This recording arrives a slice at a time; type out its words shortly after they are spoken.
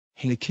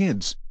Hey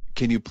kids,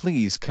 can you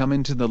please come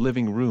into the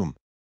living room?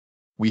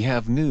 We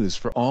have news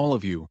for all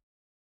of you.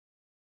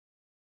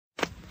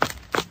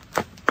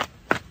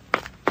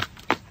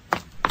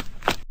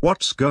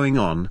 What's going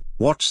on?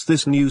 What's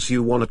this news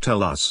you wanna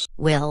tell us?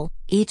 Will,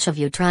 each of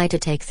you try to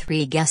take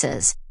 3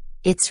 guesses.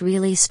 It's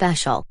really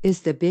special.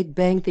 Is The Big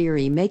Bang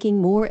Theory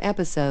making more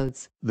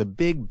episodes? The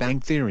Big Bang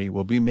Theory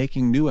will be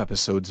making new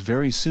episodes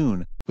very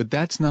soon, but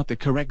that's not the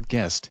correct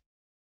guess.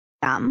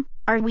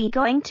 Are we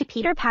going to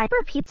Peter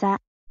Piper Pizza?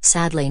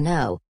 Sadly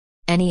no.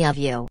 Any of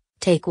you,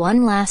 take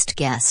one last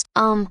guess.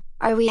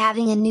 Are we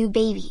having a new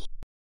baby?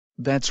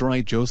 That's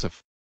right,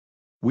 Joseph.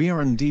 We are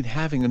indeed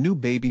having a new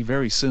baby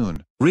very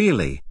soon.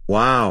 Really?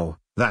 Wow,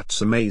 that's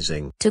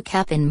amazing. To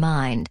keep in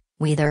mind,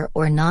 whether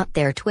or not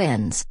they're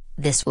twins,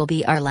 this will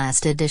be our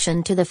last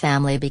addition to the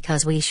family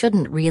because we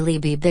shouldn't really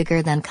be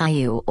bigger than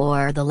Caillou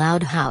or the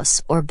Loud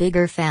House or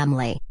bigger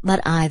family. But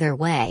either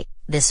way,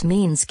 this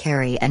means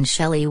Carrie and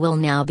Shelley will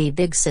now be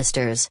big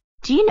sisters.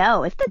 Do you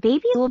know if the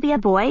baby will be a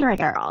boy or a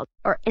girl,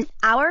 or is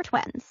our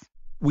twins?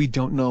 We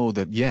don't know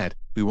that yet,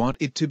 we want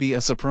it to be a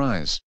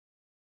surprise.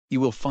 You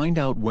will find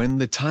out when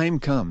the time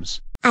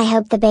comes. I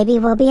hope the baby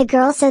will be a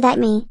girl so that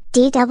me,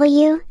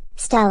 DW,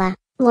 Stella,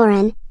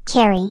 Lauren,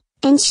 Carrie,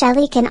 and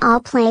Shelley can all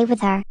play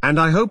with her. And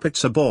I hope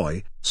it's a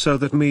boy, so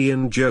that me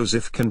and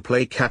Joseph can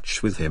play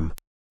catch with him.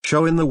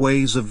 Show in the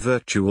ways of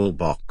Virtual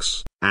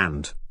Box,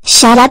 and...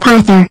 Shut up,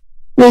 Arthur.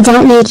 We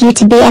don't need you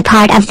to be a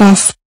part of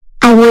this.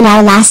 I want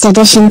our last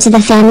addition to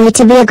the family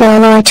to be a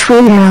girl or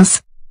twin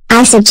girls.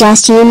 I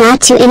suggest you not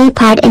to any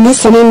part in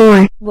this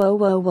anymore.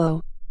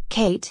 Whoa.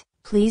 Kate,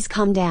 please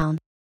calm down.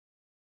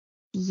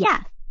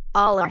 Yeah,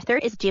 all Arthur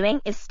is doing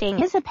is stating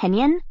his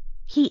opinion.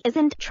 He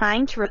isn't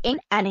trying to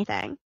ruin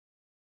anything.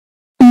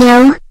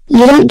 No,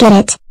 you don't get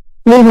it.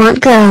 We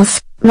want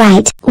girls,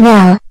 right?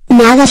 Well,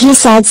 now that he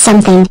said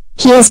something,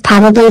 he has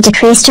probably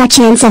decreased our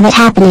chance of it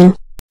happening.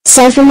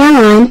 So from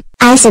now on,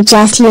 I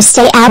suggest you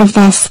stay out of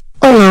this,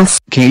 or else.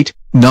 Kate,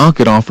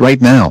 knock it off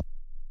right now.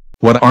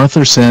 What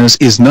Arthur says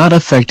is not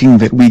affecting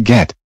that we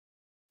get.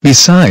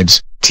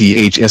 Besides,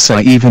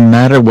 THSI even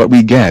matter what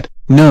we get,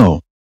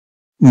 no.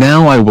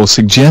 Now I will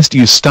suggest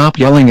you stop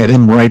yelling at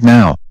him right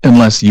now,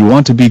 unless you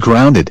want to be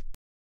grounded.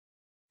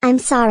 I'm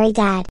sorry,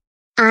 Dad.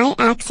 I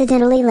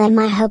accidentally let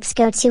my hopes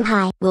go too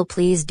high. Will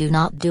please do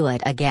not do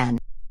it again.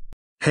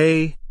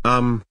 Hey,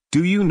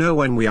 do you know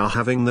when we are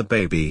having the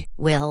baby?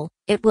 Will,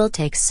 it will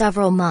take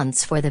several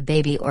months for the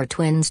baby or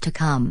twins to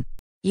come.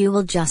 You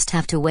will just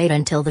have to wait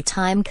until the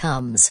time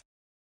comes.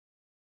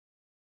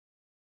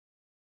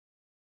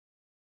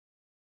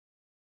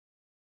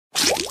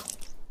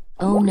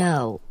 Oh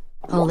no.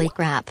 Holy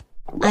crap.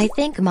 I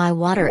think my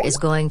water is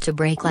going to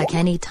break like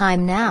any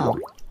time now.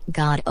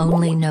 God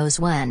only knows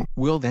when.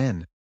 Well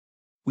then.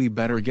 We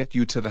better get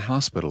you to the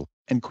hospital,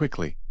 and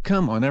quickly.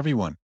 Come on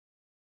everyone.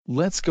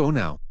 Let's go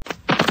now.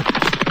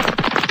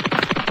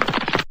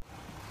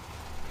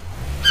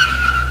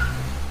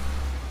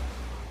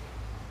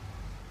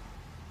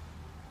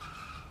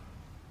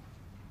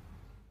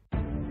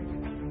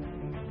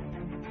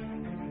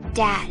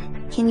 Dad,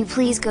 can you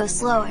please go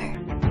slower?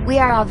 We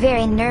are all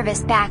very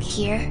nervous back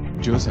here.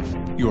 Joseph,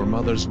 your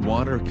mother's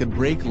water could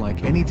break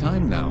like any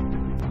time now.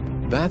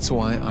 That's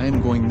why I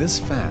am going this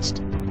fast.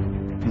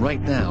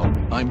 Right now,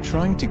 I'm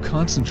trying to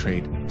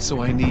concentrate,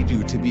 so I need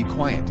you to be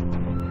quiet.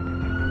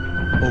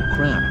 Oh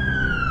crap.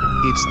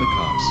 It's the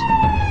cops.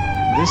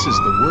 This is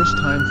the worst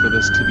time for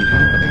this to be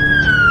happening.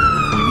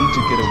 We need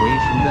to get away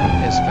from them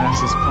as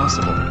fast as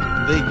possible.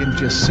 They can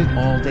just sit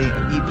all day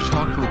and eat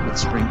chocolate with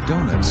spring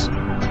donuts.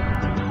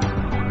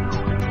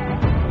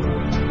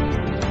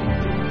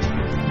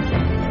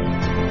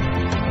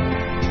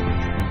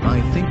 I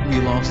think we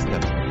lost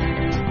them.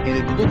 And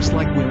it looks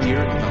like we're here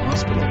at the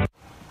hospital.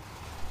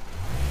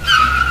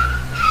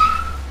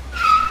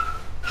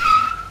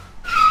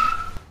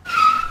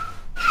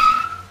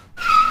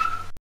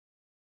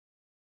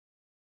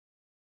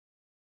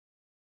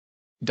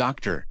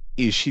 Doctor,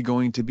 is she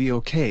going to be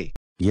okay?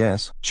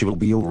 Yes, she will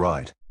be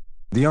alright.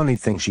 The only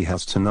thing she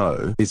has to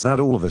know is that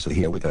all of us are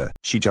here with her.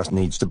 She just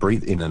needs to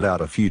breathe in and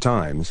out a few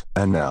times,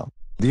 and now,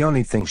 the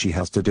only thing she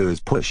has to do is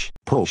push.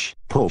 Push.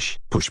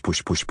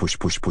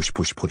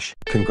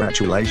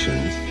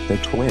 Congratulations, they're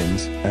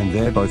twins, and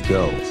they're both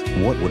girls.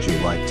 What would you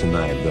like to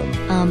name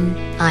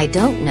them? I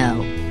don't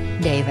know.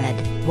 David,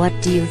 what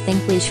do you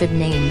think we should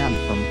name them?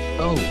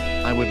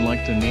 I would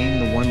like to name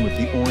the one with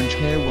the orange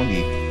hair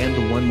Wendy, and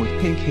the one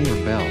with pink hair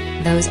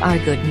Belle. Those are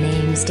good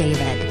names,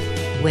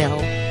 David. Will,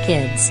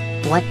 kids,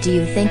 what do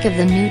you think of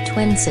the new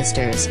twin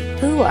sisters,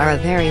 who are a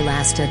very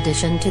last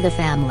addition to the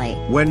family?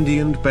 Wendy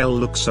and Belle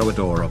look so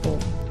adorable.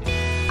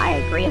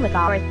 I agree with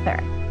Arthur.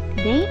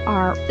 They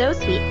are so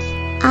sweet.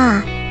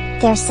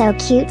 They're so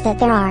cute that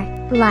there are,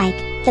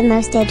 like, the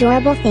most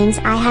adorable things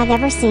I have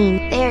ever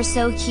seen. They are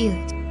so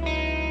cute.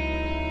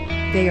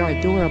 They are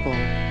adorable.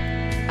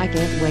 I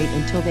can't wait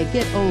until they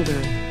get older.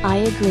 I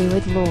agree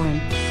with Lauren.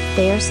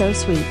 They are so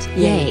sweet.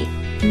 Yay.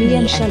 Me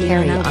and Shelley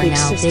Carrie are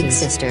now big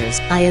sisters.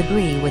 I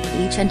agree with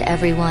each and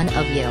every one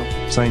of you.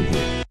 Same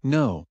here.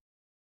 No.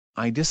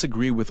 I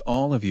disagree with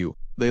all of you,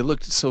 they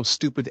looked so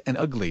stupid and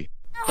ugly.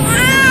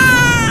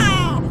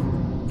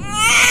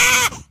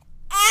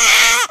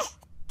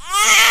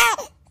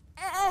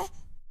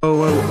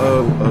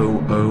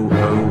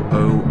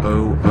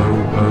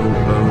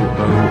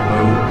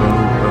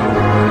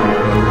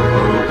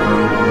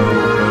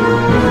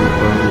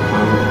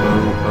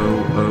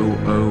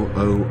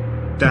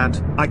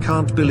 Dad, I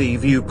can't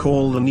believe you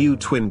call the new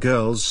twin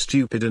girls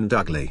stupid and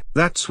ugly.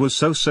 That was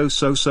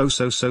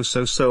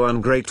so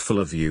ungrateful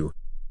of you.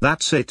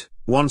 That's it,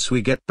 once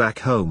we get back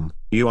home,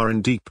 you are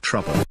in deep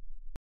trouble.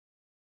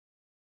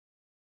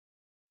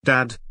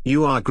 Dad,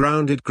 you are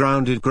grounded.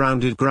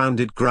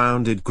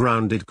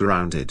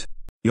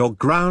 You're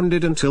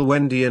grounded until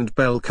Wendy and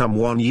Belle come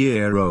 1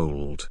 year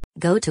old.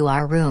 Go to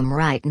our room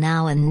right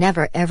now and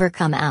never ever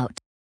come out.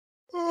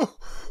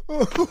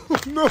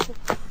 No.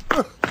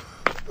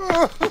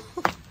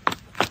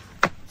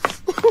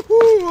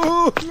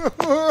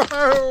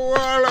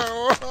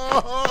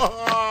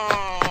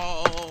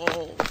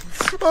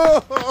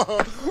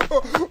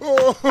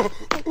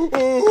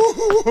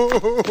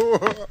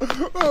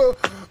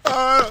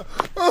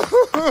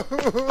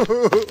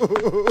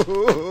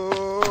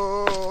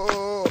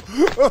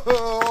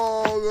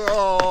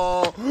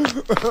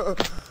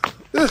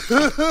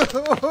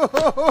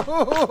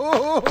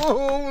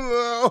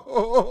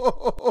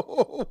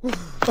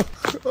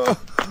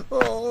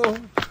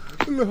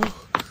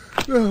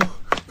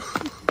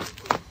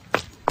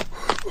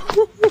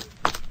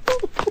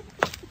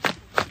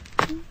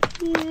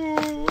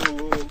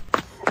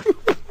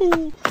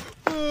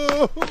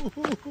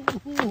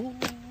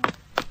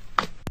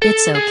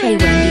 It's okay,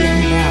 Wendy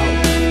and Belle.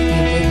 You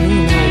big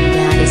mean old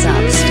dad is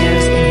upset.